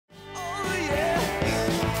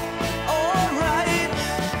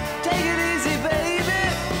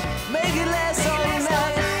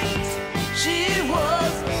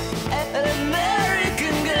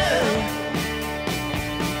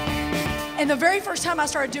And the very first time I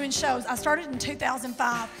started doing shows, I started in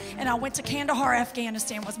 2005, and I went to Kandahar,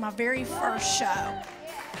 Afghanistan, was my very first show.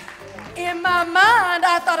 In my mind,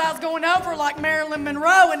 I thought I was going over like Marilyn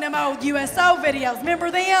Monroe in them old USO videos. Remember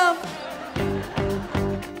them?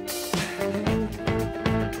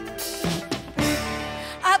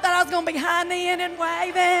 I thought I was going to be behind and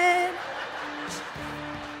waving.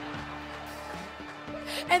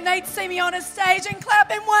 And they'd see me on a stage and clap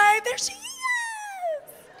and wave. There she is.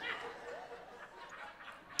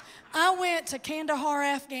 I went to Kandahar,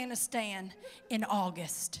 Afghanistan in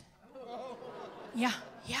August. Yeah.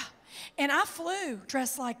 And I flew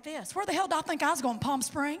dressed like this. Where the hell did I think I was going? Palm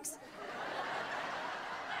Springs?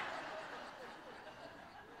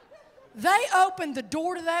 They opened the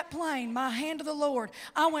door to that plane, my hand to the Lord.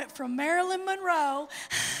 I went from Marilyn Monroe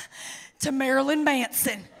to Marilyn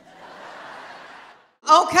Manson.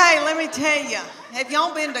 Okay, let me tell you. Have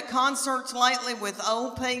y'all been to concerts lately with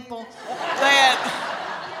old people that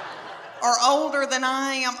are older than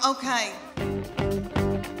I am? Okay.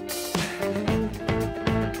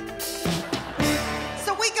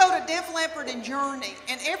 So we go to Def Leppard and Journey,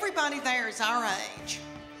 and everybody there is our age.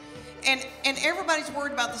 And everybody's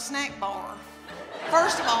worried about the snack bar,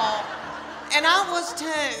 first of all. And I was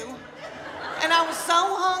too. And I was so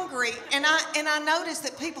hungry, and I noticed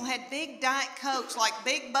that people had big Diet Cokes, like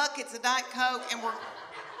big buckets of Diet Coke, and were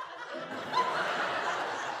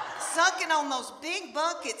sucking on those big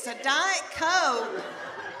buckets of Diet Coke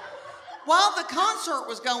while the concert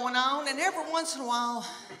was going on. And every once in a while,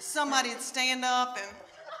 somebody would stand up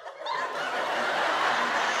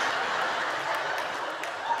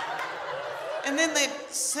and then they'd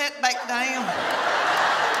sit back down.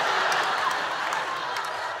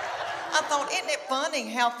 I thought, isn't it funny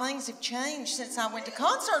how things have changed since I went to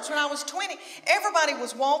concerts when I was 20? Everybody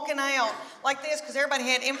was walking out like this because everybody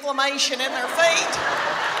had inflammation in their feet.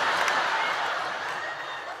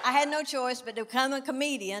 I had no choice but to become a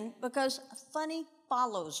comedian because funny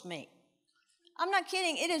follows me. I'm not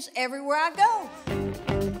kidding, it is everywhere I go.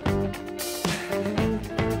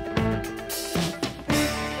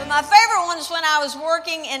 My favorite one is when I was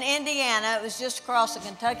working in Indiana. It was just across the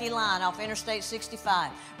Kentucky line off Interstate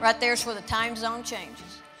 65. Right there's where the time zone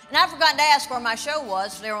changes. And I forgot to ask where my show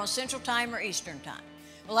was, if they were on Central Time or Eastern Time.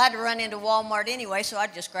 Well, I had to run into Walmart anyway, so I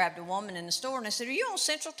just grabbed a woman in the store and I said, "Are you on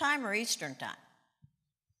Central Time or Eastern Time?"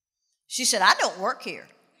 She said, "I don't work here."